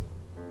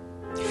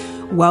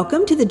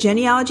Welcome to the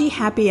Genealogy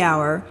Happy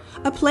Hour,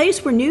 a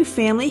place where new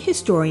family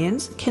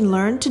historians can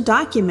learn to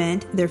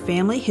document their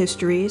family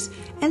histories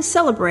and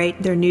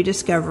celebrate their new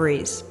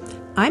discoveries.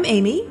 I'm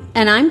Amy.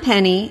 And I'm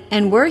Penny,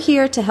 and we're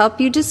here to help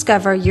you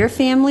discover your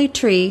family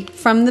tree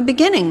from the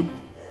beginning.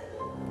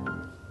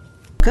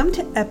 Welcome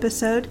to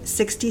episode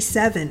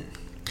 67.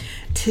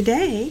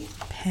 Today,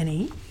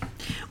 Penny,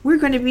 we're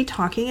going to be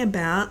talking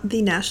about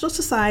the National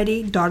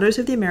Society Daughters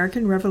of the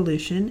American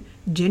Revolution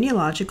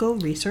Genealogical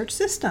Research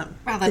System.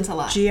 Wow, that's a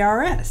lot.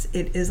 GRS.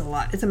 It is a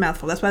lot. It's a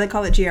mouthful. That's why they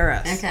call it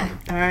GRS. Okay.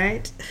 All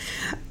right.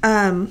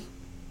 And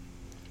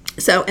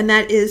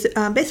that is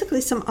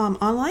basically some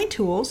online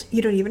tools.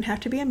 You don't even have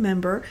to be a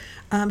member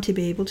to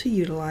be able to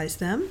utilize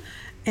them.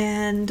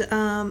 And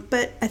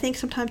but I think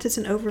sometimes it's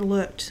an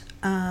overlooked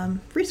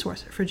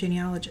resource for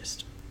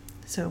genealogists.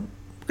 So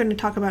we're going to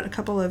talk about a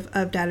couple of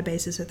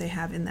databases that they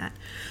have in that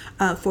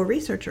for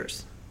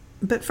researchers.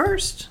 But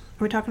first,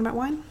 are we talking about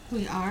wine?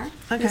 We are.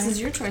 Okay. This is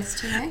your choice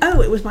today.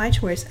 Oh, it was my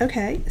choice.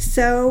 Okay.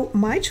 So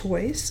my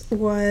choice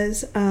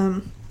was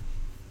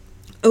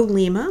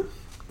Olema.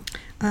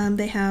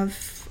 They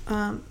have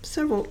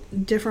several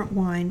different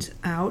wines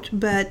out,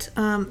 but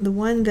the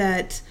one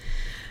that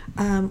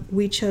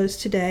we chose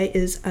today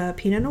is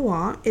Pinot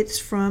Noir. It's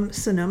from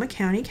Sonoma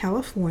County,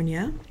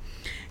 California,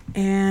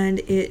 and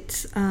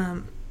it's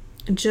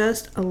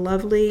just a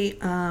lovely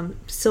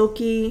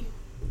silky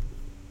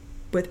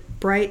with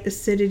bright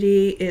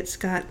acidity. It's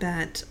got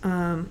that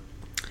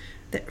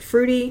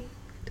fruity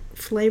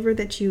flavor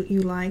that you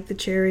like, the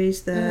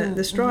cherries,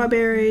 the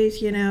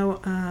strawberries,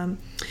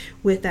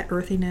 with that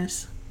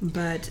earthiness.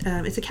 But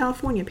it's a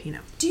California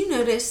Pinot. Do you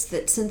notice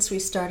that since we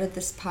started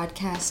this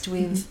podcast,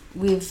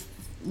 we've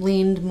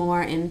leaned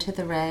more into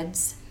the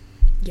reds?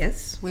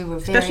 Yes. We were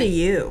especially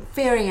you.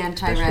 Very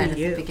anti-red at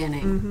the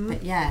beginning. Mm-hmm.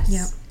 But yes.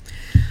 Yep.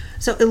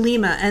 So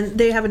Olema, and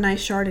they have a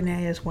nice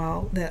Chardonnay as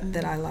well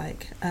that I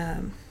like.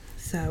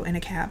 So in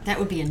a cab. That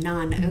would be a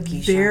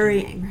non-oaky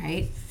Chardonnay,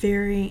 right?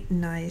 Very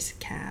nice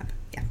cab.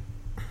 Yeah.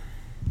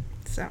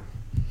 So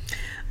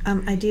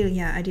I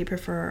do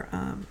prefer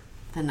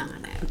the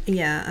non-oak.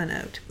 Yeah,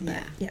 unoaked.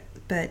 Yeah.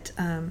 But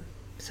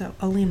so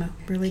Olema,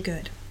 really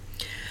good.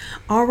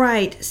 All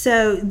right,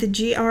 so the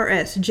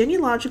GRS,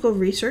 Genealogical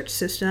Research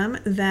System,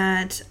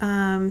 that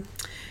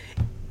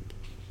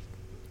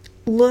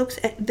looks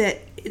at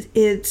that.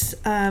 It's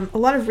a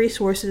lot of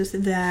resources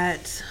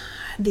that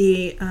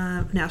the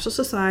National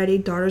Society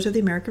Daughters of the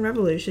American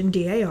Revolution,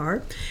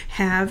 DAR,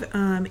 have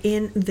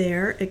in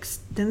their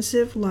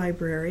extensive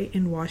library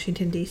in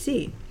Washington,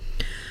 D.C.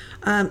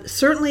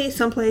 Certainly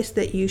someplace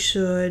that you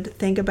should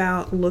think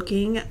about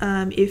looking,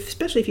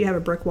 especially if you have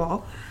a brick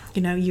wall.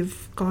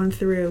 You've gone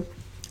through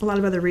a lot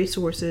of other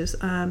resources.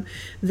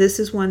 This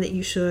is one that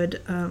you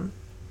should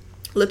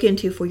look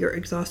into for your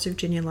exhaustive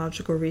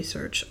genealogical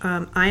research.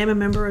 I am a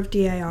member of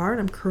DAR,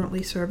 and I'm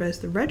currently serve as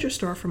the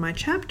registrar for my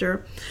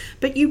chapter,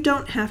 but you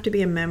don't have to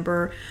be a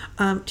member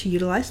to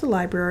utilize the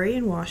library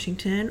in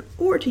Washington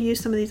or to use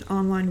some of these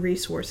online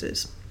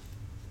resources.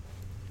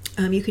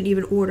 You can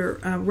even order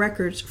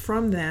records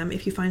from them.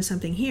 If you find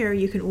something here,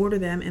 you can order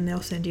them and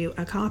they'll send you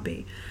a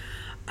copy.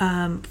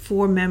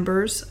 For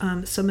members,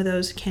 some of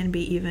those can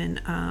be even,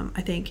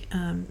 I think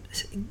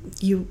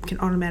you can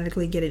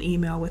automatically get an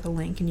email with a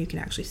link and you can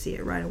actually see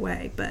it right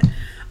away. But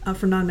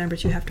for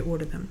non-members, you have to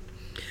order them.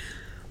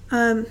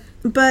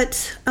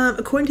 But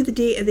according to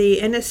the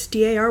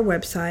NSDAR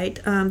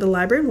website, the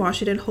library in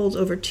Washington holds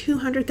over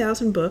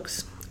 200,000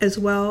 books, as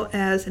well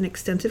as an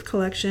extensive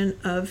collection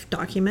of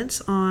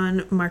documents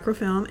on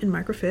microfilm and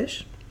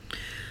microfiche.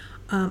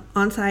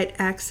 On-site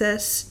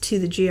access to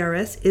the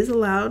GRS is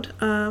allowed,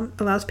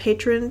 allows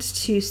patrons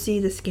to see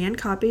the scanned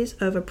copies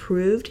of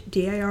approved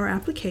DAR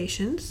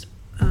applications.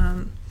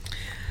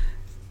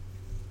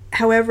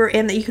 However,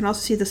 and that you can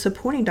also see the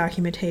supporting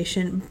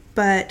documentation,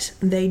 but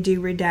they do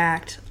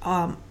redact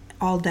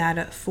all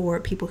data for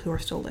people who are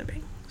still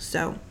living.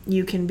 So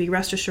you can be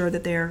rest assured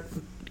that they're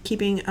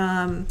keeping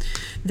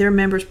their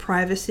members'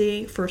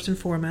 privacy first and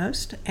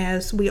foremost,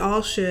 as we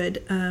all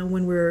should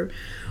when we're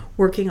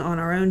working on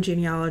our own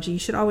genealogy. You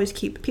should always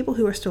keep people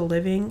who are still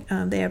living,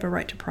 they have a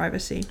right to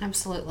privacy.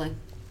 Absolutely.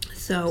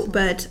 So,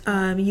 but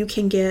you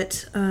can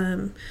get,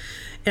 and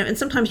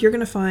sometimes you're going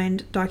to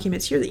find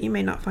documents here that you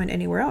may not find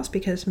anywhere else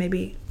because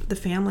maybe the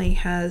family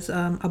has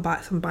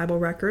some Bible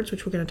records,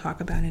 which we're going to talk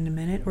about in a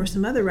minute, or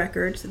some other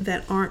records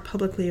that aren't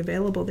publicly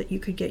available that you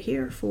could get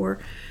here for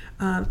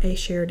a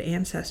shared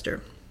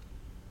ancestor.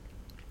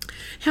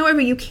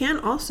 However, you can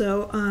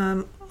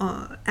also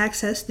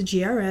access the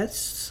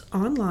GRS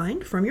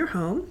online from your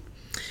home.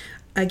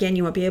 Again,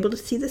 you won't be able to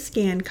see the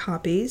scanned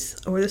copies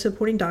or the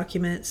supporting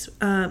documents,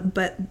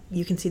 but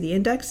you can see the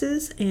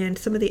indexes and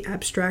some of the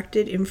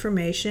abstracted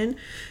information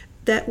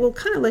that will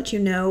kind of let you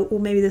know,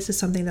 well, maybe this is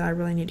something that I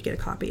really need to get a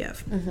copy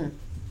of. Mm-hmm.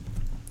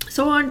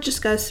 So I want to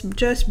discuss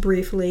just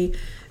briefly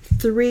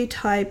 3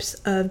 types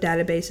of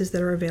databases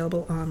that are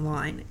available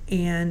online.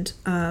 And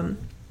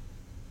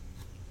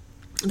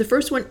the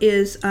first one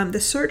is the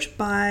search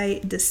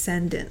by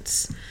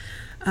descendants.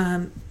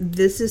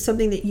 This is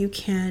something that you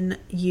can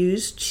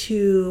use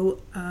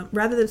to,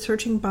 rather than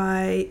searching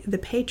by the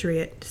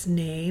patriot's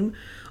name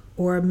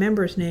or a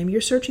member's name,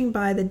 you're searching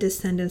by the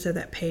descendants of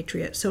that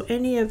patriot. So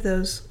any of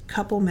those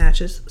couple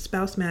matches,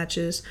 spouse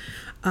matches,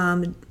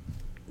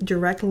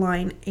 direct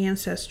line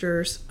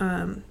ancestors,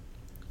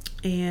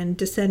 and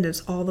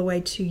descendants all the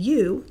way to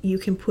you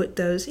can put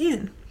those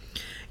in.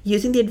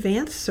 Using the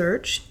advanced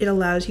search, it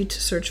allows you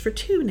to search for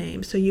two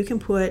names. So you can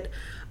put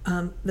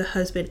the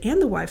husband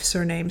and the wife's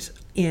surnames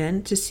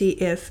in to see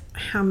if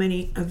how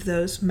many of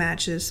those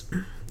matches,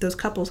 those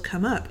couples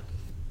come up.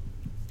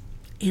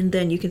 And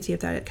then you can see if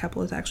that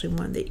couple is actually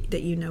one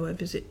that you know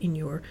of is in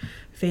your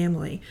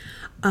family.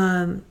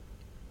 All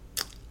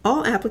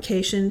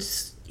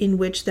applications in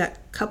which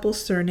that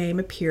couple's surname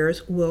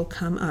appears will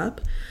come up.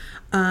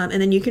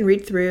 And then you can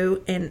read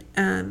through, and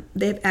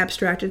they have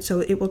abstracted, so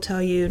it will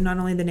tell you not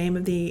only the name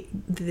of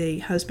the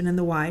husband and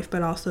the wife,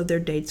 but also their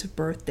dates of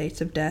birth,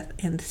 dates of death,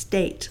 and the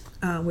state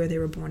where they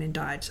were born and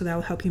died. So that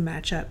will help you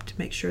match up to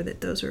make sure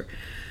that those are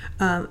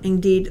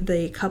indeed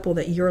the couple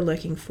that you're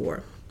looking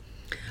for.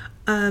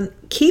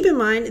 Keep in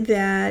mind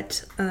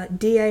that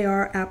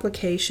DAR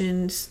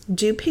applications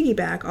do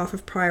piggyback off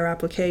of prior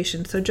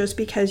applications. So just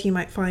because you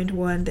might find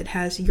one that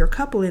has your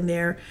couple in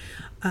there,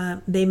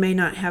 they may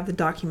not have the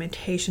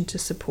documentation to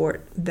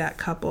support that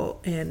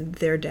couple and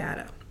their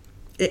data.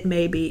 It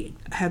may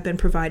have been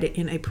provided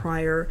in a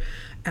prior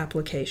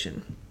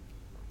application.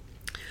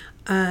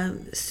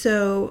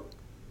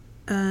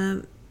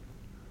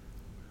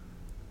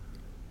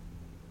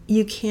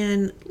 You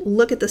can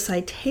look at the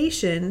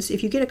citations.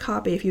 If you get a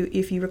copy,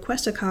 if you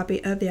request a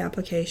copy of the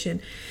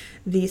application,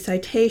 the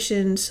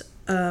citations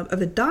of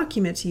the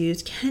documents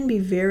used can be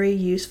very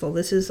useful.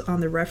 This is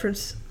on the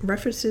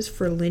references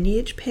for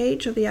lineage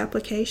page of the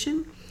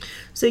application.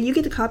 So you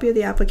get a copy of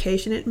the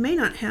application. It may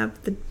not have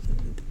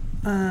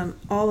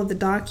all of the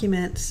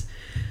documents,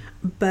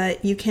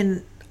 but you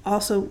can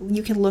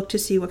look to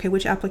see, okay,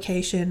 which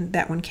application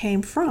that one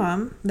came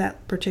from,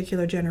 that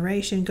particular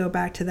generation, go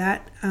back to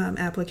that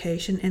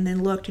application, and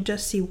then look to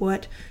just see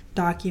what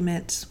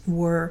documents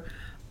were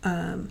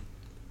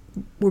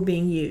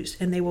being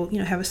used. And they will,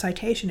 have a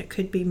citation. It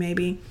could be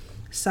maybe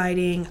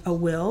citing a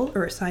will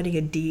or citing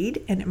a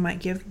deed, and it might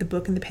give the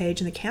book and the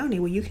page and the county.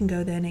 Well, you can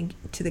go then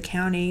to the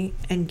county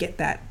and get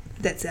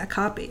that's that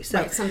copy. So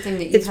right, something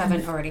that you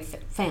haven't already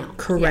found.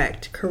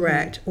 Correct.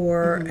 Mm-hmm.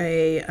 Or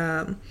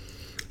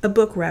a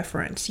book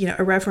reference,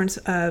 a reference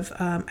of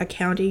a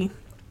county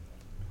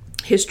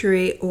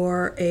history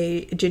or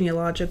a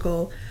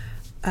genealogical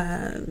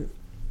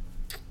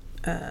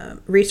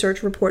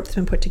research report that's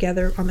been put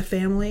together on the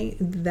family.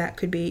 That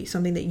could be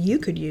something that you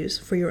could use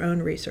for your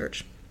own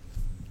research.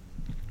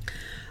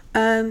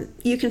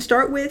 You can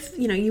start with,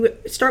 you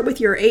start with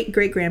your 8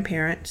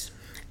 great-grandparents,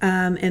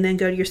 and then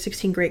go to your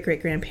 16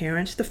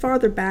 great-great-grandparents. The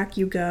farther back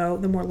you go,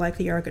 the more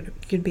likely you are going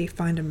to be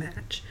find a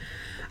match.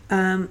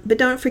 But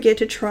don't forget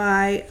to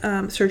try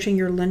searching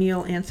your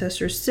lineal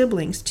ancestors'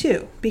 siblings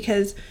too,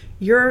 because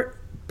your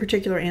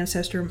particular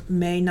ancestor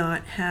may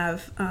not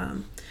have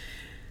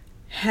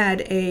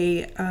had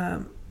a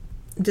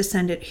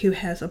descendant who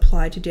has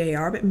applied to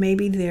DAR, but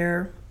maybe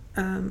their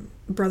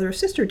brother or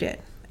sister did,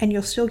 and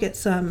you'll still get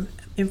some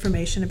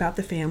information about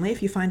the family.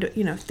 If you find,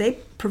 if they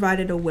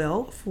provided a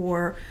will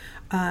for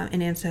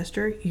an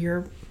ancestor,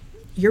 your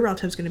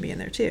relative's going to be in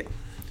there too.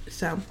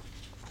 So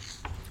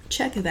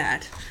check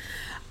that.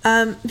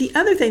 The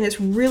other thing that's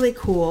really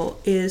cool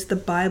is the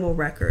Bible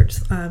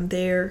records.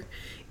 They're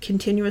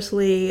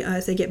continuously,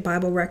 as they get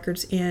Bible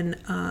records in,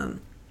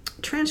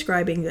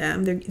 transcribing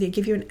them. They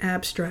give you an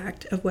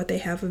abstract of what they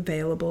have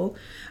available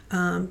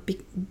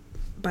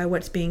by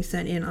what's being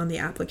sent in on the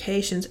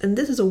applications. And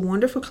this is a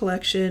wonderful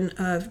collection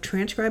of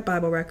transcribed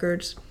Bible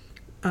records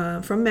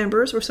from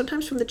members, or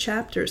sometimes from the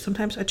chapters.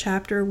 Sometimes a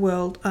chapter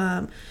will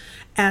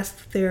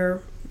ask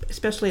their,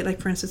 especially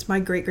like for instance,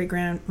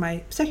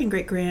 my second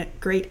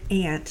great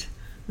aunt,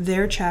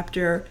 their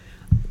chapter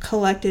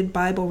collected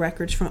Bible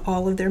records from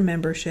all of their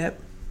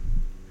membership,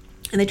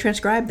 and they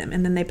transcribed them,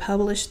 and then they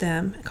published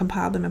them,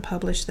 compiled them, and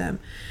published them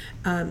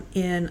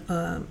in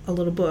a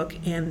little book,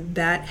 and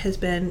that has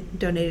been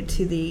donated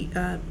to the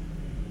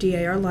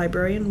DAR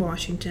library in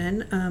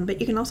Washington.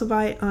 But you can also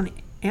buy it on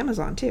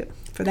Amazon too,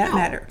 for that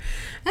matter.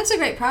 That's a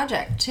great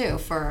project too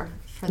for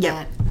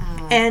that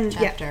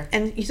chapter. Yeah.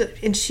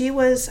 And she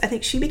was, I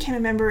think she became a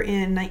member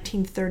in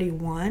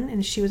 1931,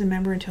 and she was a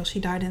member until she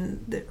died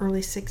in the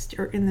early 60s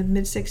or in the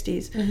mid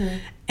 60s.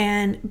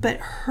 Mm-hmm. But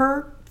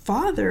her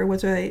father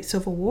was a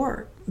Civil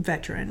War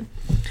veteran.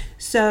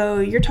 So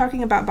you're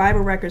talking about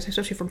Bible records,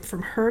 especially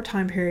from her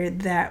time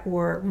period, that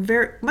were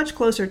very much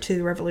closer to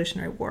the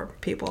Revolutionary War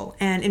people.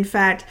 And in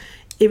fact,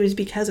 it was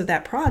because of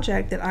that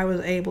project that I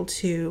was able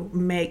to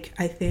make,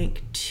 I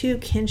think, 2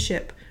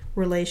 kinship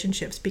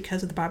relationships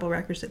because of the Bible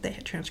records that they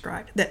had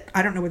transcribed. That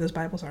I don't know where those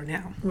Bibles are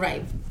now.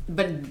 Right,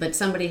 but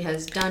somebody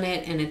has done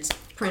it, and it's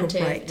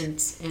printed, and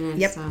it's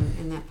yep.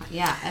 In that.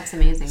 Yeah, that's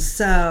amazing.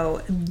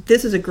 So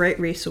this is a great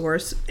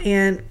resource.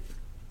 And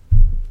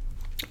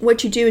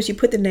what you do is you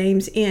put the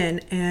names in,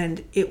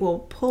 and it will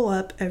pull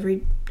up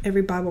every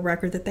Bible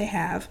record that they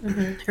have,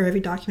 or every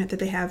document that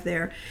they have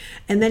there.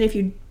 And then if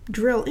you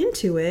drill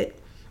into it,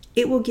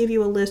 it will give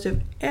you a list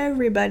of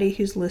everybody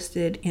who's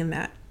listed in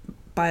that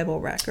Bible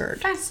record.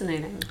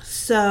 Fascinating.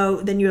 So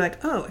then you're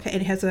like, oh, okay.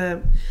 And it has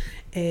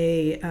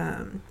a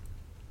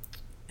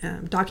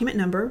document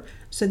number,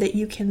 so that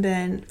you can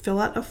then fill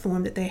out a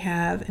form that they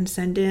have and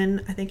send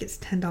in. I think it's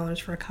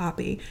 $10 for a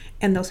copy,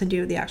 and they'll send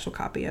you the actual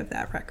copy of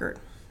that record.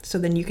 So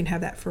then you can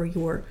have that for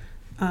your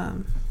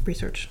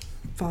research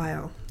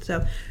file.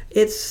 So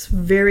it's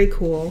very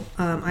cool.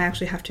 I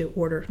actually have to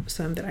order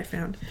some that I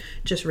found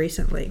just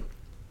recently.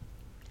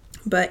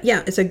 But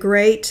yeah, it's a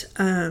great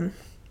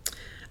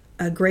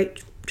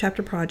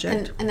chapter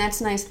project. And that's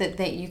nice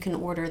that you can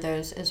order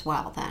those as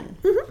well then.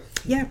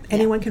 Yeah,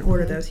 anyone can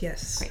order those.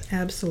 Yes, Great.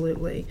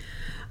 Absolutely.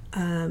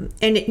 And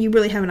you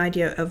really have an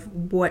idea of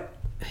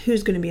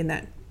who's going to be in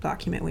that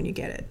document when you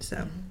get it.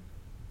 So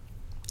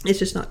it's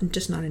just not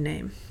a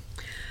name.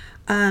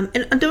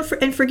 And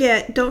don't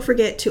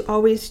forget to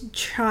always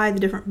try the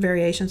different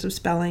variations of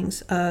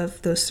spellings of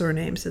those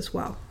surnames as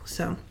well.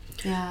 So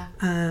yeah,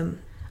 I'm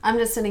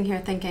just sitting here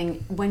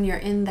thinking, when you're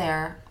in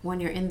there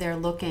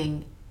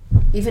looking,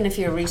 even if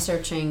you're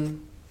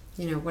researching,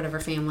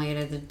 whatever family it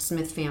is, the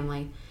Smith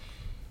family,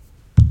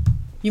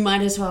 you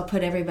might as well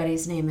put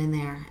everybody's name in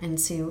there and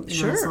see,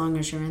 Sure. as long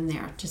as you're in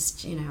there,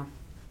 just,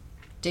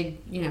 dig,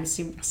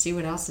 see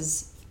what else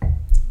is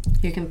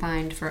you can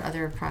find for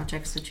other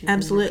projects that you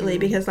absolutely,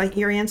 because like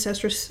your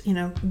ancestors,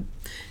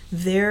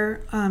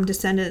 their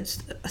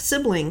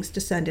siblings'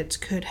 descendants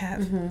could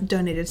have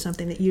donated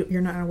something that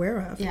you're not aware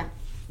of. Yeah.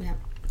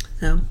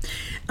 So,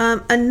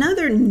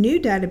 another new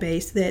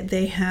database that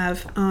they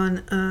have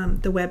on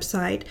the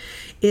website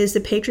is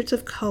the Patriots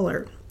of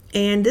Color.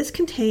 And this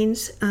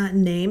contains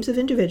names of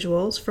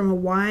individuals from a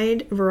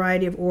wide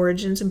variety of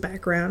origins and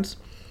backgrounds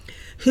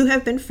who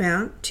have been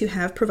found to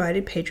have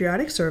provided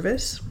patriotic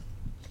service,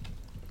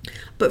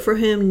 but for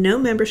whom no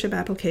membership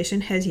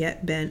application has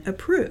yet been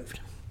approved.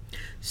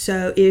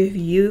 So if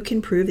you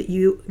can prove that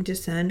you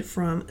descend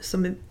from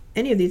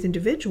any of these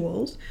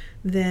individuals,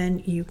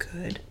 then you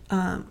could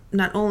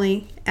not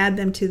only add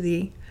them to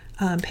the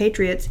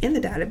Patriots in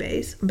the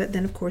database, but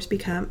then of course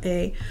become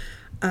a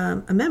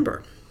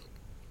member.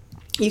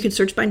 You can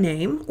search by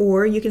name,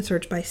 or you can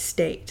search by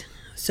state.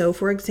 So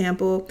for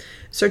example,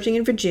 searching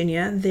in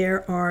Virginia,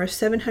 there are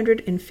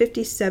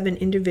 757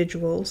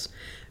 individuals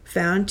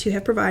found to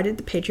have provided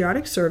the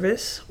patriotic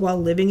service while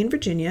living in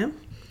Virginia,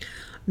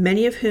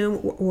 many of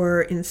whom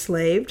were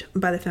enslaved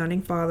by the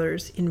founding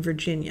fathers in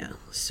Virginia.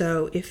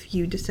 So if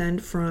you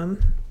descend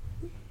from,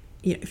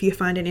 if you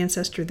find an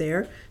ancestor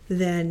there,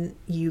 then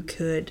you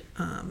could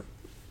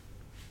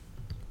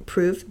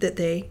prove that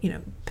their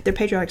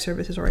patriotic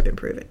service has already been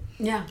proven.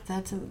 Yeah,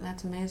 that's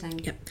amazing.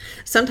 Yep.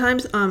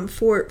 Sometimes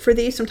for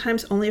these,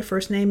 sometimes only a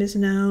first name is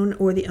known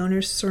or the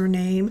owner's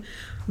surname,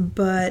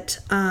 but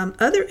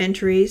other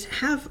entries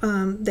have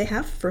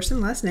first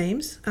and last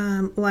names.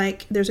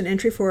 Like there's an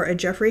entry for a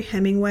Jeffrey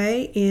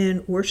Hemingway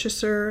in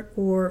Worcester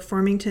or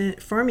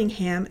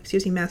Farmingham,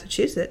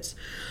 Massachusetts.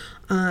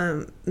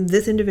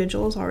 This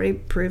individual is already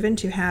proven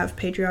to have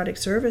patriotic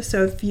service.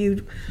 So if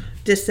you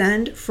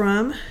descend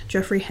from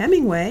Jeffrey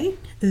Hemingway,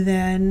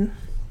 then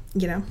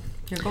you're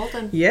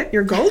golden. Yeah,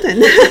 you're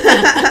golden.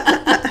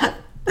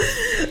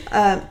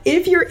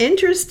 If you're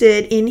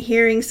interested in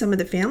hearing some of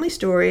the family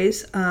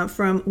stories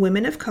from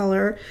women of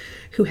color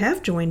who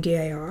have joined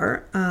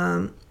DAR,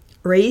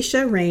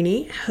 Raisha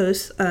Rainey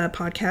hosts a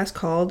podcast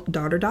called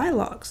Daughter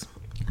Dialogues,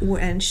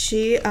 and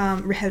she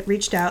had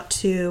reached out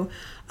to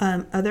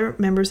other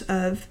members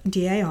of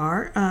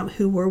DAR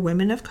who were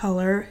women of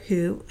color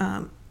who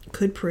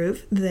could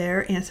prove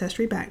their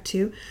ancestry back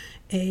to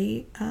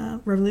a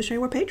Revolutionary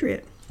War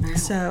patriot. Wow.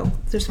 So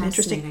there's some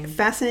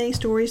fascinating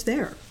stories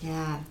there.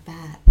 Yeah, I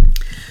bet.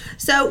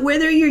 So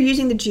whether you're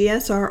using the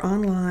GSR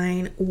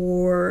online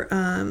or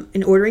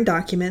in ordering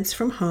documents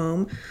from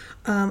home,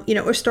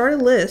 or start a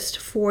list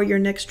for your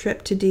next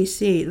trip to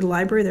DC. The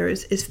library there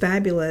is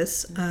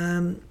fabulous.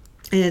 And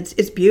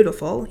it's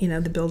beautiful.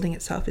 The building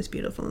itself is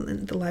beautiful,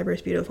 and the library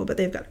is beautiful, but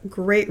they've got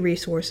great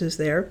resources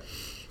there.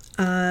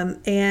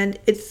 And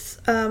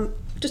it's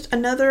just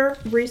another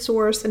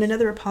resource and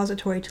another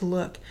repository to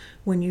look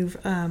when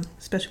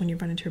especially when you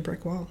run into a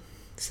brick wall.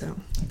 So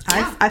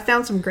yeah. I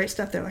found some great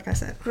stuff there, like I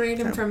said. Great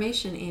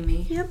information,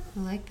 Amy. Yep.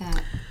 I like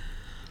that.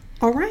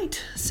 All right.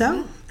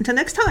 So until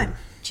next time.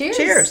 Cheers.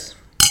 Cheers.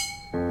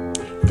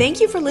 Thank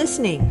you for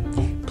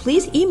listening.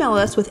 Please email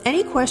us with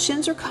any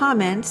questions or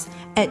comments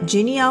at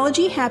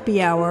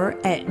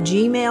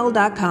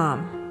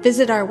genealogyhappyhour@gmail.com.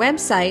 Visit our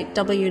website,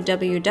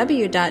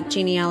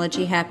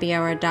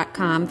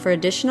 www.genealogyhappyhour.com, for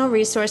additional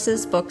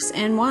resources, books,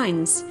 and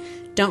wines.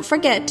 Don't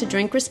forget to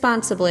drink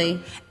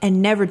responsibly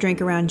and never drink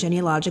around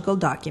genealogical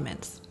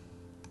documents.